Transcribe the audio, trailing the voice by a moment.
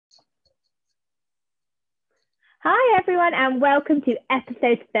Hi, everyone, and welcome to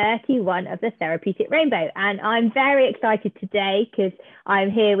episode 31 of the Therapeutic Rainbow. And I'm very excited today because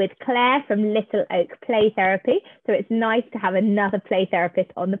I'm here with Claire from Little Oak Play Therapy. So it's nice to have another play therapist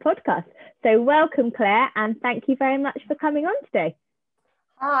on the podcast. So welcome, Claire, and thank you very much for coming on today.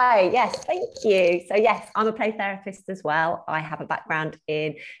 Hi, yes, thank you. So yes, I'm a play therapist as well. I have a background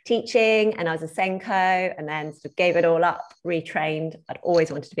in teaching and I was a Senko and then sort of gave it all up, retrained. I'd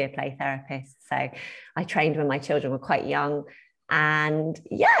always wanted to be a play therapist. So I trained when my children were quite young. And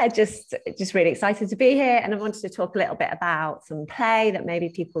yeah, just really excited to be here. And I wanted to talk a little bit about some play that maybe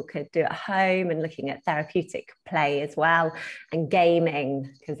people could do at home and looking at therapeutic play as well and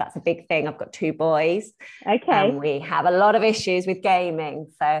gaming, because that's a big thing. I've got two boys. Okay. And we have a lot of issues with gaming.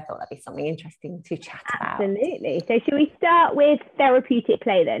 So I thought that'd be something interesting to chat about. Absolutely. So should we start with therapeutic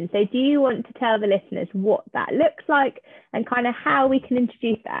play then? So do you want to tell the listeners what that looks like and kind of how we can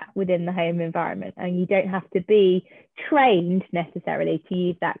introduce that within the home environment? And you don't have to be trained necessarily to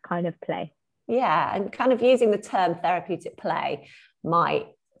use that kind of play. Yeah, and kind of using the term therapeutic play might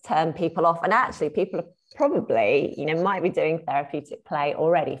turn people off. And actually, people are probably, might be doing therapeutic play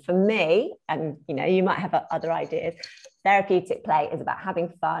already. For me, and you might have other ideas, therapeutic play is about having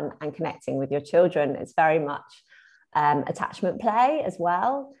fun and connecting with your children. It's very much attachment play as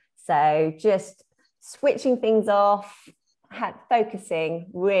well. So just switching things off, focusing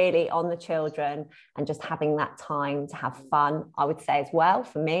really on the children and just having that time to have fun. I would say as well,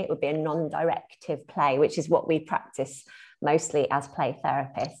 for me, it would be a non-directive play, which is what we practice mostly as play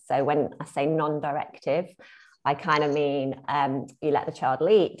therapists. So when I say non-directive, I kind of mean you let the child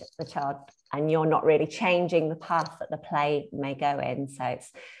lead the child and you're not really changing the path that the play may go in. So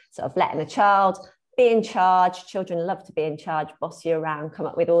it's sort of letting the child be in charge. Children love to be in charge, boss you around, come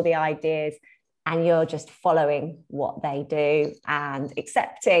up with all the ideas, and you're just following what they do and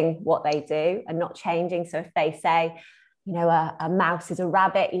accepting what they do and not changing. So if they say, a mouse is a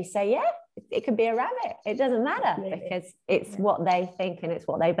rabbit, you say, yeah, it could be a rabbit. It doesn't matter because it's what they think and it's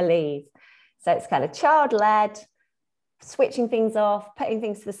what they believe. So it's kind of child-led, switching things off, putting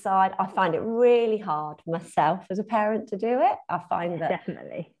things to the side. I find it really hard myself as a parent to do it. I find that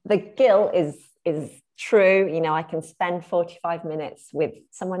definitely the guilt is true. I can spend 45 minutes with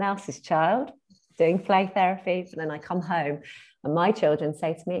someone else's child doing play therapy, but then I come home and my children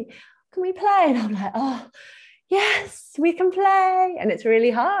say to me, can we play? And I'm like, oh, yes, we can play. And it's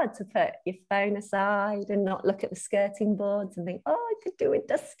really hard to put your phone aside and not look at the skirting boards and think, oh, I could do with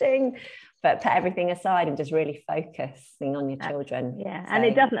dusting, but put everything aside and just really focusing on your children. Yeah, so, and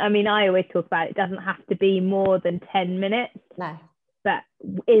it doesn't, I always talk about it doesn't have to be more than 10 minutes. No. But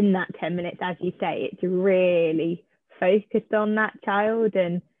in that 10 minutes, as you say, it's really focused on that child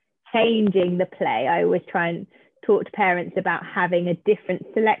and changing the play. I always try and talk to parents about having a different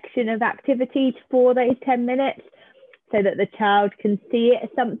selection of activities for those 10 minutes so that the child can see it as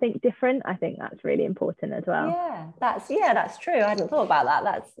something different. I think that's really important as well. That's true. I hadn't thought about that.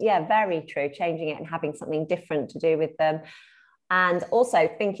 That's very true. Changing it and having something different to do with them. And also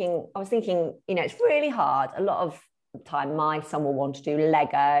I was thinking, it's really hard. A lot of time my son will want to do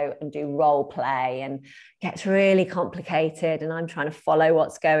Lego and do role play and gets really complicated and I'm trying to follow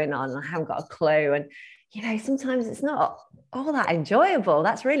what's going on and I haven't got a clue, and sometimes it's not all that enjoyable.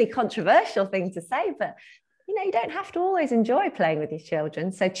 That's a really controversial thing to say, but you don't have to always enjoy playing with your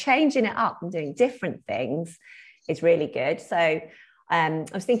children. So changing it up and doing different things is really good. So I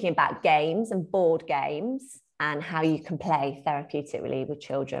was thinking about games and board games and how you can play therapeutically with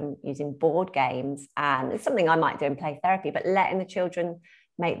children using board games. And it's something I might do in play therapy, but letting the children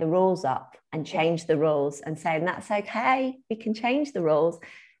make the rules up and change the rules and saying, that's okay, we can change the rules.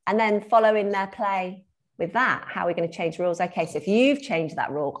 And then following their play with that, how are we going to change rules? Okay, so if you've changed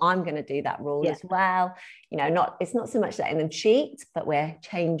that rule, I'm going to do that rule as well. It's not so much letting them cheat, but we're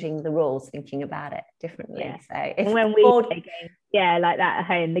changing the rules, thinking about it differently. Yeah. So if when we play games, like that at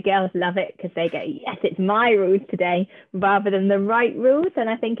home, the girls love it because they go, yes, it's my rules today rather than the right rules. And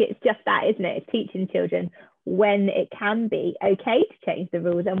I think it's just that, isn't it? It's teaching children when it can be okay to change the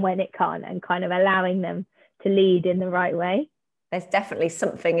rules and when it can't, and kind of allowing them to lead in the right way. There's definitely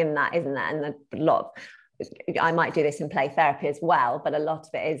something in that, isn't there? And a lot I might do this in play therapy as well, but a lot of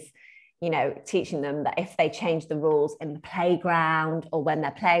it is, teaching them that if they change the rules in the playground or when they're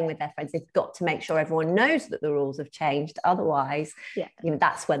playing with their friends, they've got to make sure everyone knows that the rules have changed. Otherwise,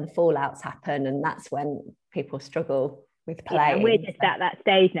 that's when the fallouts happen and that's when people struggle with playing. Yeah, and we're just at that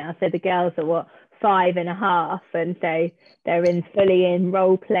stage now. So the girls are 5.5, and so they're fully in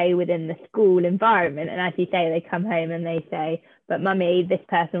role play within the school environment. And as you say, they come home and they say, but mummy, this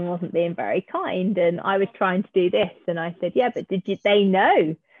person wasn't being very kind and I was trying to do this. And I said, yeah, but they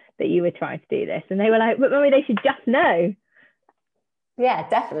know that you were trying to do this? And they were like, but mummy, they should just know. Yeah,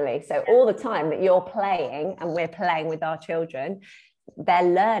 definitely. So all the time that you're playing and we're playing with our children, they're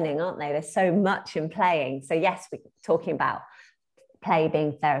learning, aren't they? There's so much in playing. So yes, we're talking about play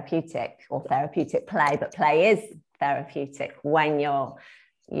being therapeutic or therapeutic play, but play is therapeutic when you're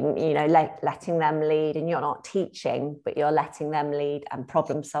letting them lead, and you're not teaching, but you're letting them lead and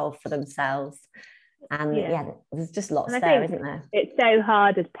problem solve for themselves. And there's just lots there, isn't there? It's so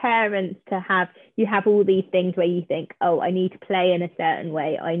hard as parents to have all these things where you think, oh, I need to play in a certain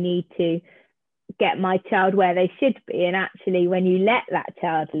way, I need to get my child where they should be. And actually, when you let that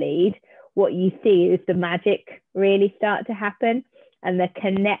child lead, what you see is the magic really start to happen, and the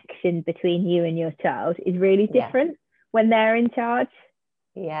connection between you and your child is really different when they're in charge.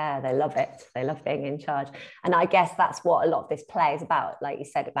 Yeah, they love it. They love being in charge. And I guess that's what a lot of this play is about, like you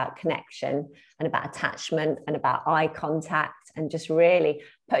said, about connection and about attachment and about eye contact, and just really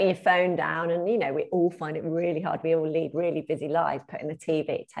putting your phone down. And, we all find it really hard. We all lead really busy lives, putting the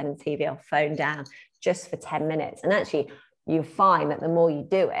TV, turning the TV off, phone down just for 10 minutes. And actually, you find that the more you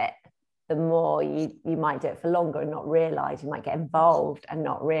do it, the more you might do it for longer and not realize. You might get involved and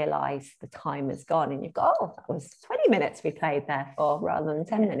not realize the time has gone, and you've got, oh, that was 20 minutes we played there for rather than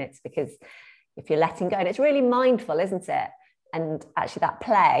 10 minutes, because if you're letting go, and it's really mindful, isn't it? And actually that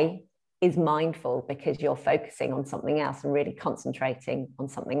play is mindful because you're focusing on something else and really concentrating on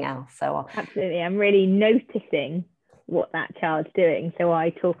something else. So absolutely, I'm really noticing what that child's doing. So I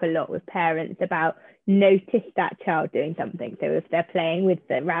talk a lot with parents about notice that child doing something. So if they're playing with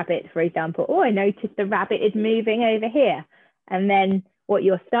the rabbit, for example, I noticed the rabbit is moving over here. And then what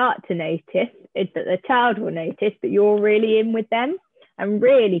you'll start to notice is that the child will notice that you're really in with them and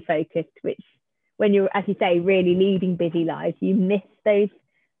really focused, which when you're, as you say, really leading busy lives, you miss those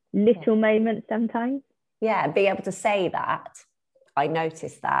little moments sometimes. Yeah, being able to say that, I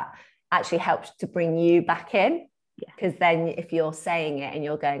noticed that, actually helps to bring you back in. Because then if you're saying it and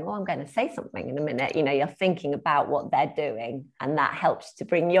you're going, I'm going to say something in a minute, you're thinking about what they're doing, and that helps to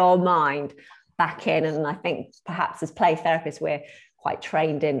bring your mind back in. And I think perhaps as play therapists, we're quite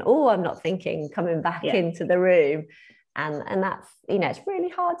trained in, I'm not thinking, coming back into the room. And that's, it's really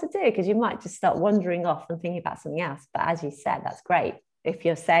hard to do, because you might just start wandering off and thinking about something else. But as you said, that's great. If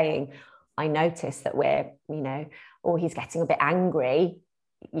you're saying, I notice that we're, he's getting a bit angry,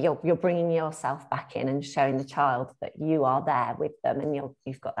 you're bringing yourself back in and showing the child that you are there with them, and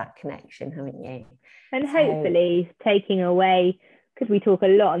you've got that connection, haven't you? And hopefully taking away, because we talk a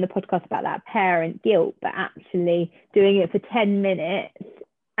lot on the podcast about that parent guilt, but actually doing it for 10 minutes,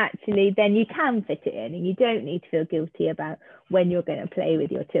 actually then you can fit it in, and you don't need to feel guilty about when you're going to play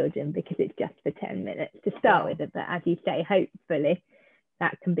with your children, because it's just for 10 minutes to start with it. But as you say, hopefully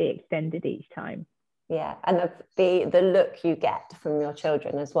that can be extended each time. Yeah, and the look you get from your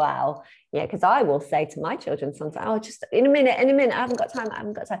children as well. Yeah, because I will say to my children sometimes, just in a minute, I haven't got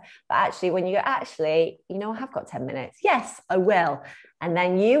time. But actually, when you go, I have got 10 minutes. Yes, I will. And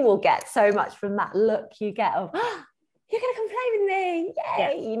then you will get so much from that look you get of, you're going to come play with me.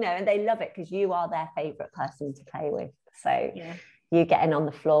 Yay, and they love it because you are their favorite person to play with. So you getting on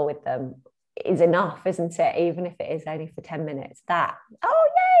the floor with them is enough, isn't it? Even if it is only for 10 minutes, that, yay,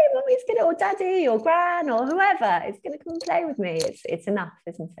 mummy's gonna, or daddy or gran or whoever is gonna come and play with me. It's enough,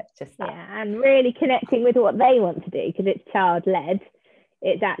 isn't it? Just that. Yeah, and really connecting with what they want to do, because it's child-led.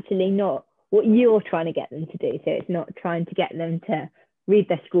 It's actually not what you're trying to get them to do. So it's not trying to get them to read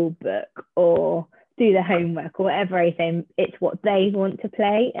their school book or do the homework or whatever. It's what they want to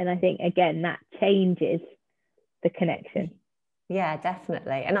play. And I think, again, that changes the connection. Yeah,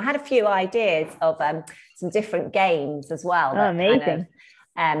 definitely. And I had a few ideas of some different games as well. Amazing.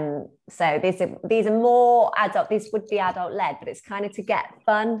 So these are more adult, these would be adult led, but it's kind of to get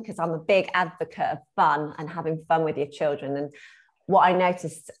fun, because I'm a big advocate of fun and having fun with your children. And what I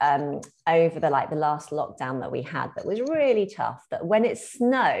noticed over the last lockdown that we had, that was really tough, that when it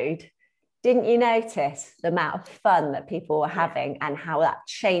snowed, didn't you notice the amount of fun that people were having and how that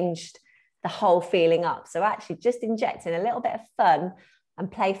changed the whole feeling up? So actually just injecting a little bit of fun and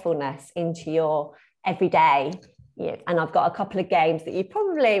playfulness into your everyday. And I've got a couple of games that you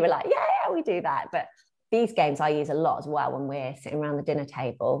probably were like, yeah, we do that. But these games I use a lot as well when we're sitting around the dinner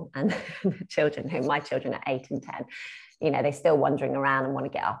table, and my children are 8 and 10, they're still wandering around and want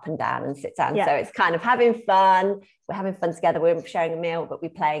to get up and down and sit down. So it's kind of having fun. We're having fun together. We're sharing a meal, but we're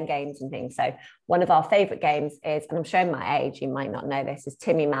playing games and things. So one of our favorite games is, and I'm showing my age, you might not know this, is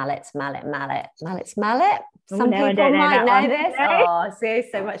Timmy Mallet's Mallet. Some no, people might know this. No. Oh, see,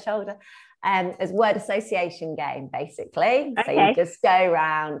 so much older. As word association game, basically. Okay. So you just go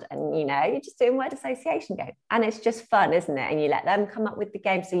around and, you know, you're just doing word association game. And it's just fun, isn't it? And you let them come up with the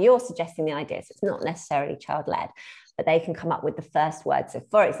game. So you're suggesting the ideas. It's not necessarily child-led, but they can come up with the first word. So,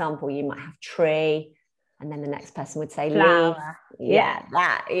 for example, you might have tree, and then the next person would say Flower. leaf. Yeah,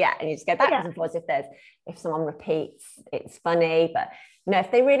 that. Yeah. And you just go backwards and forwards. If someone repeats, it's funny. But, you know,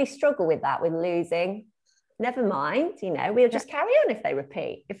 if they really struggle with that, with losing, never mind, you know, we'll just carry on if they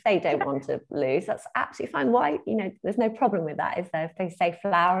repeat. If they don't want to lose, that's absolutely fine. Why, you know, there's no problem with that, is there? If they say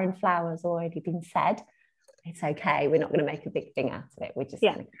flower and flower's already been said, it's okay. We're not going to make a big thing out of it. We're just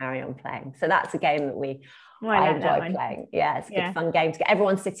going to carry on playing. So that's a game that I enjoy playing. Yeah, it's a good fun game to get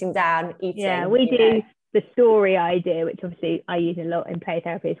everyone sitting down, eating. Yeah, we do the story idea, which obviously I use a lot in play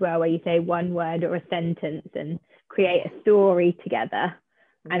therapy as well, where you say one word or a sentence and create a story together.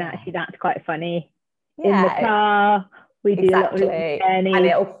 And actually that's quite funny. In the car, we do a lot of journeys. And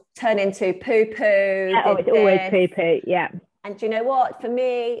it'll turn into poo-poo. Yeah, it's always poo-poo, yeah. And do you know what? For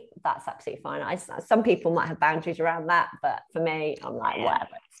me, that's absolutely fine. Some people might have boundaries around that, but for me, I'm like, whatever,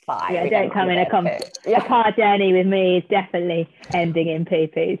 it's fine. Yeah, don't come in a car journey with me is definitely ending in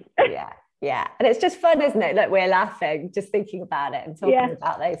poo-poos. Yeah. And it's just fun, isn't it? Look, we're laughing, just thinking about it and talking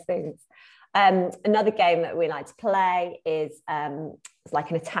about those things. Another game that we like to play is it's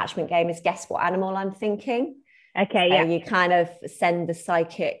like an attachment game, is guess what animal I'm thinking. Okay, so you kind of send the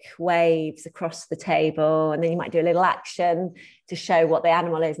psychic waves across the table, and then you might do a little action to show what the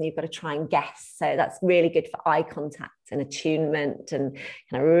animal is, and you've got to try and guess. So that's really good for eye contact and attunement, and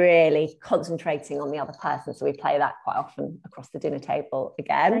kind of really concentrating on the other person. So we play that quite often across the dinner table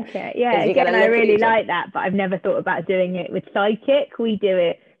again. Okay, yeah, again, I really like that, but I've never thought about doing it with psychic. We do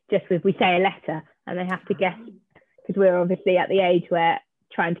it just with, we say a letter and they have to guess, because we're obviously at the age where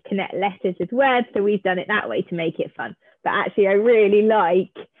trying to connect letters with words, so we've done it that way to make it fun. But actually I really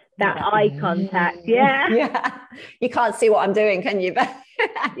like that eye contact. Yeah, you can't see what I'm doing, can you? But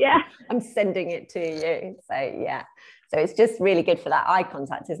yeah, I'm sending it to you. So it's just really good for that eye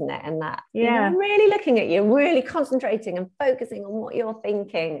contact, isn't it? And that I'm really looking at you, really concentrating and focusing on what you're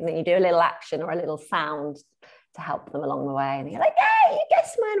thinking, and then you do a little action or a little sound to help them along the way, and you're like, hey, you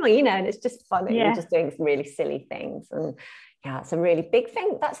guess my animal, you know. And it's just fun. You're just doing some really silly things, and it's a really big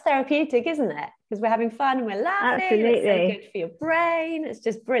thing. That's therapeutic, isn't it? Because we're having fun and we're laughing. Absolutely. It's so good for your brain. It's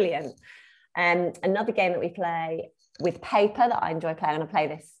just brilliant. Another game that we play with paper that I enjoy playing, and I play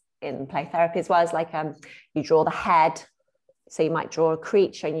this in play therapy as well, is like you draw the head. So you might draw a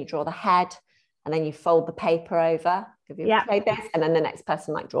creature and you draw the head, and then you fold the paper over. Have you played this? And then the next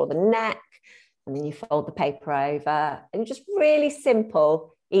person might draw the neck, and then you fold the paper over. And just really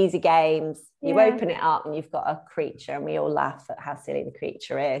simple, easy games. You open it up and you've got a creature, and we all laugh at how silly the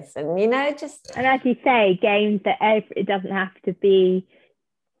creature is. And, you know, just... And as you say, games that it doesn't have to be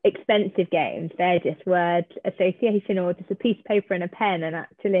expensive games. They're just word association or just a piece of paper and a pen. And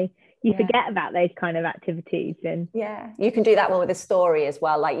actually you forget about those kind of activities. And you can do that one with a story as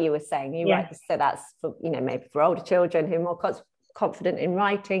well, like you were saying. So that's for, you know, maybe for older children who are more confident in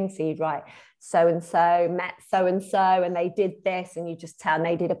writing. So you'd write, so and so met so and so and they did this, and you just tell them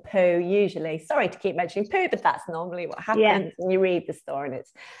they did a poo. Usually, sorry to keep mentioning poo, but that's normally what happens. And you read the story, and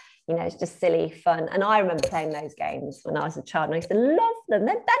it's, you know, it's just silly fun. And I remember playing those games when I was a child, and I used to love them.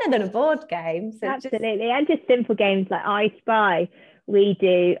 They're better than a board game. So absolutely. And just simple games like I Spy. We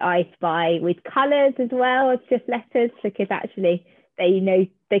do I Spy with colours as well as just letters, because actually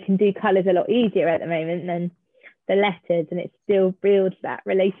they can do colours a lot easier at the moment than the letters, and it still builds that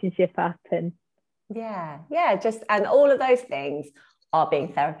relationship up. And and all of those things are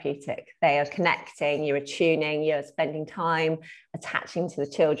being therapeutic. They are connecting, you're attuning, you're spending time attaching to the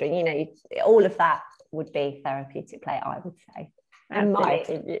children. You know, all of that would be therapeutic play, I would say. In my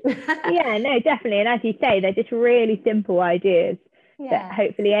opinion. No, definitely. And as you say, they're just really simple ideas that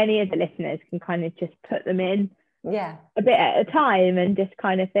hopefully any of the listeners can kind of just put them in a bit at a time, and just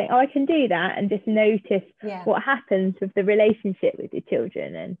kind of think, oh, I can do that, and just notice what happens with the relationship with your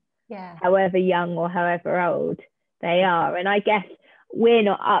children, and however young or however old they are. And I guess we're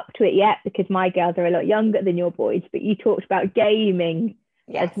not up to it yet because my girls are a lot younger than your boys, but you talked about gaming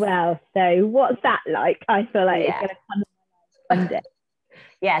as well. So what's that like? I feel like it's going to come one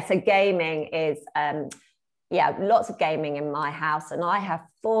day. So gaming is lots of gaming in my house, and I have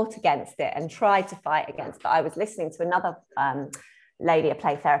fought against it and tried to fight against it. I was listening to another lady, a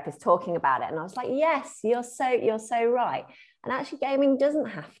play therapist, talking about it, and I was like, yes, you're so right. And actually gaming doesn't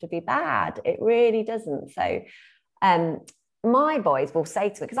have to be bad. It really doesn't. So my boys will say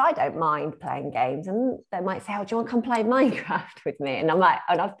to me, because I don't mind playing games, and they might say, oh, do you want to come play Minecraft with me? And I'm like,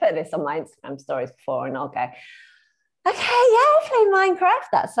 and I've put this on my Instagram stories before, and I'll go, okay, yeah, I'll play Minecraft.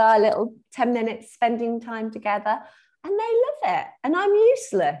 That's our little 10 minutes spending time together. And they love it. And I'm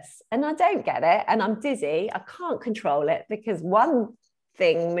useless and I don't get it. And I'm dizzy. I can't control it because one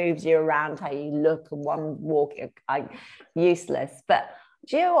thing moves you around how you look and one walking, I'm useless. But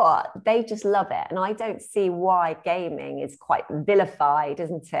do you know what? They just love it. And I don't see why gaming is quite vilified,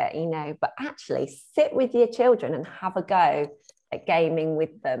 isn't it? You know, but actually sit with your children and have a go at gaming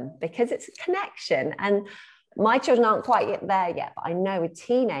with them because it's a connection. And my children aren't quite yet there yet, but I know with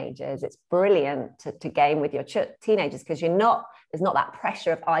teenagers, it's brilliant to game with your teenagers because there's not that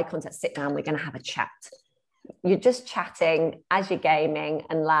pressure of eye contact, sit down, we're going to have a chat. You're just chatting as you're gaming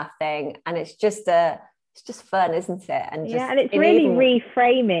and laughing. And it's just fun, isn't it? And just, and it's really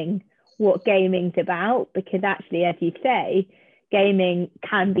reframing what gaming's about, because actually, as you say, gaming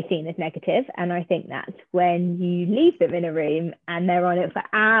can be seen as negative. And I think that's when you leave them in a room and they're on it for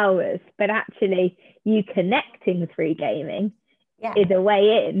hours, but actually you connecting through gaming is a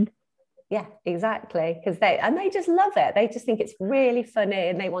way in. Yeah, exactly. Because they just love it. They just think it's really funny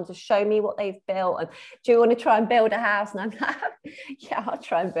and they want to show me what they've built. And do you want to try and build a house? And I'm like, yeah, I'll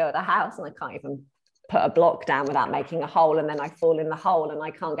try and build a house. And I can't even put a block down without making a hole, and then I fall in the hole and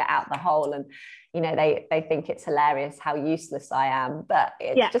I can't get out the hole. And you know, they think it's hilarious how useless I am, but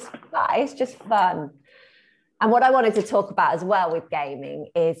it's just fun. And what I wanted to talk about as well with gaming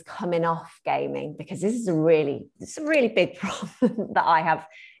is coming off gaming, because this is a really big problem that I have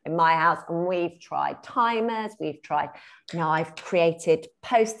in my house. And we've tried timers, I've created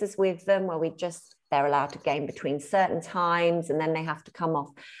posters with them where they're allowed to game between certain times and then they have to come off.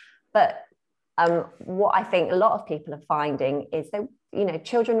 But what I think a lot of people are finding is that, you know,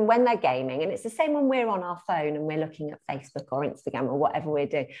 children, when they're gaming, and it's the same when we're on our phone and we're looking at Facebook or Instagram or whatever we're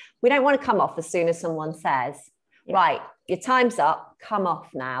doing, we don't want to come off as soon as someone says, right, your time's up, come off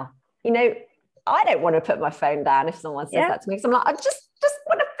now. You know, I don't want to put my phone down if someone says that to me, because I'm like, I just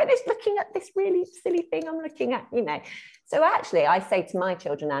want to finish looking at this really silly thing I'm looking at, you know. So actually, I say to my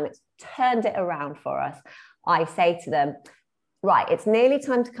children, and it's turned it around for us, I say to them, right, it's nearly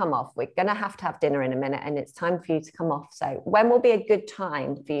time to come off. We're going to have dinner in a minute and it's time for you to come off. So when will be a good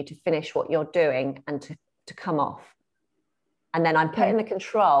time for you to finish what you're doing and to come off? And then I'm putting the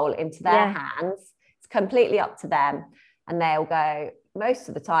control into their hands. It's completely up to them. And they'll go, most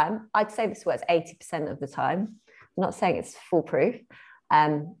of the time, I'd say this works 80% of the time. I'm not saying it's foolproof.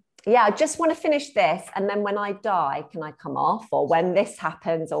 I just want to finish this. And then when I die, can I come off? Or when this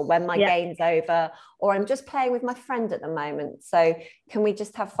happens, or when my game's over, or I'm just playing with my friend at the moment. So can we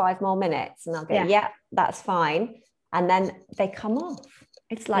just have 5 more minutes? And I'll go, that's fine. And then they come off.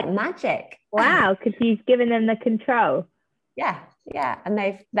 It's like magic. Wow, because you've given them the control. Yeah. And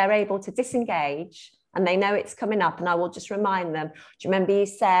they're able to disengage and they know it's coming up. And I will just remind them, do you remember you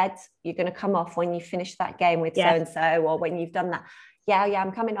said you're going to come off when you finish that game with so-and-so, or when you've done that? Yeah,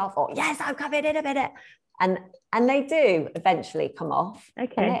 I'm coming off, or yes, I'm coming in a minute. And they do eventually come off.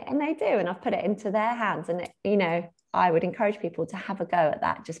 Okay. And they do. And I've put it into their hands. And, you know, I would encourage people to have a go at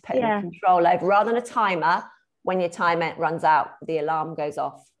that. Just putting the control over, rather than a timer. When your timer runs out, the alarm goes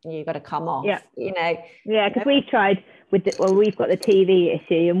off and you've got to come off, you know. Yeah, because we tried we've got the TV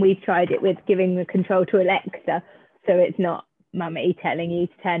issue, and we've tried it with giving the control to Alexa. So it's not mummy telling you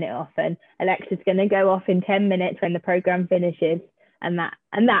to turn it off, and Alexa's going to go off in 10 minutes when the program finishes. And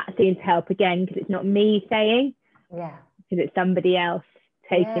that seems to help again, because it's not me saying, because it's somebody else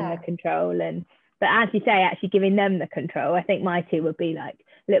taking the control. But as you say, actually giving them the control, I think my two would be like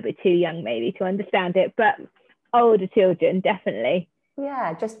a little bit too young maybe to understand it, but older children definitely.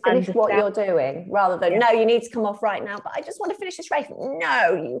 Yeah, just finish what you're doing, rather than no, you need to come off right now, but I just want to finish this race.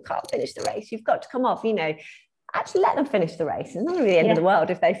 No, you can't finish the race, you've got to come off. You know, actually let them finish the race. It's not really the end of the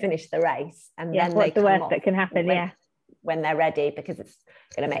world if they finish the race, and then what's the worst that can happen? When they're ready, because it's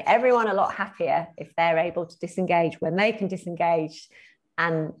going to make everyone a lot happier if they're able to disengage when they can disengage,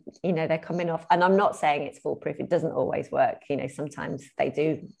 and you know, they're coming off. And I'm not saying it's foolproof, it doesn't always work. You know, sometimes they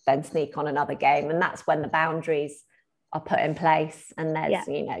do then sneak on another game, and that's when the boundaries are put in place. And there's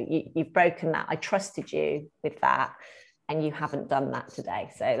you know, you've broken that. I trusted you with that, and you haven't done that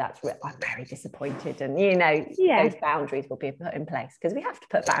today. So I'm very disappointed. And you know, those boundaries will be put in place, because we have to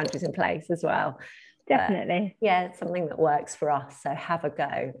put boundaries in place as well. Definitely. It's something that works for us. So have a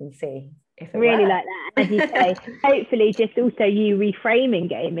go and see if it really works. Like that, as you say. Hopefully just also you reframing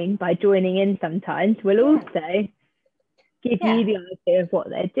gaming by joining in sometimes will also give you the idea of what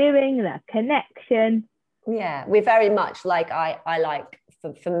they're doing, their connection. We're very much like I like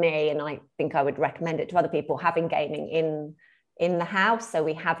for me, and I think I would recommend it to other people, having gaming in in the house. So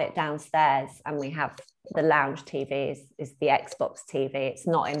we have it downstairs, and we have the lounge TV is the Xbox TV. It's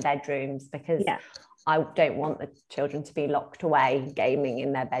not in bedrooms because I don't want the children to be locked away gaming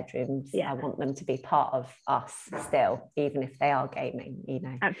in their bedrooms. I want them to be part of us still, even if they are gaming, you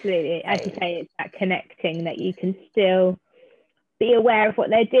know. Absolutely. As you say, it's that connecting that you can still be aware of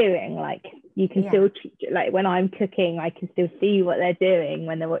what they're doing. Like you can still, like when I'm cooking, I can still see what they're doing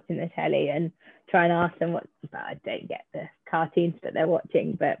when they're watching the telly and try and ask them what, but I don't get the cartoons that they're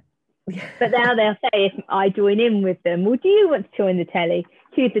watching, but now they'll say, if I join in with them, well, do you want to join the telly?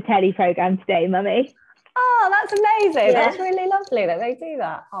 Choose the telly program today, mummy. Oh, that's amazing. That's really lovely that they do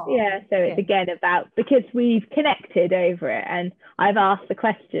that. So it's again about, because we've connected over it and I've asked the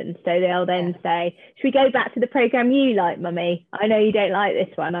questions, so they'll then say, should we go back to the program you like, mummy? I know you don't like this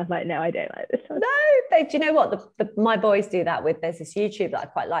one. I was like, no, I don't like this one. No, do you know what? My boys do that with, there's this YouTube that I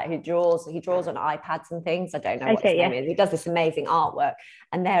quite like, he draws on iPads and things. I don't know what his name is. He does this amazing artwork,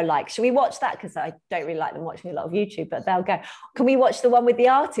 and they're like, should we watch that? Because I don't really like them watching a lot of YouTube, but they'll go, can we watch the one with the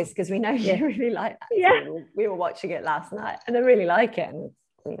artist? Because we know you really like that. So we were watching it last night and I really like it, and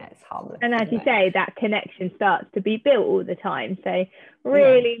you know, it's harmless. And as you say, that connection starts to be built all the time. So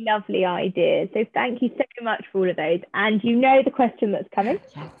really lovely ideas. So thank you so much for all of those. And you know the question that's coming.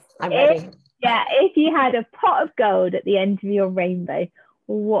 Yes, I'm ready. If you had a pot of gold at the end of your rainbow,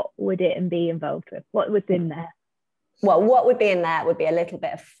 what would it be involved with? What was in there? Well, what would be in there would be a little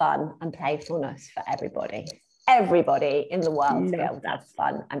bit of fun and playfulness for everybody. Everybody in the world to be able to have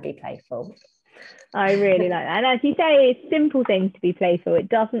fun and be playful. I really like that. And as you say, it's simple things to be playful. It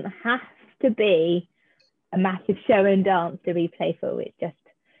doesn't have to be a massive show and dance to be playful. It's just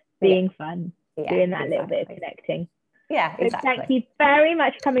being fun, doing that little bit of connecting. Yeah, exactly. So thank you very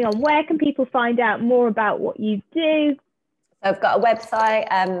much for coming on. Where can people find out more about what you do? So I've got a website,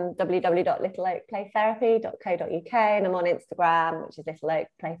 www.littleoakplaytherapy.co.uk, and I'm on Instagram, which is Little Oak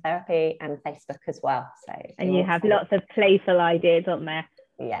Play Therapy, and Facebook as well. So and you have lots of playful ideas on there.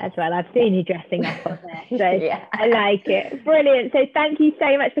 As well. I've seen you dressing up on there, so I like it. Brilliant. So thank you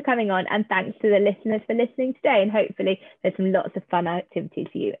so much for coming on, and thanks to the listeners for listening today, and hopefully there's some lots of fun activities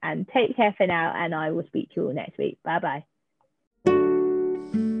for you. And take care for now, and I will speak to you all next week. Bye bye.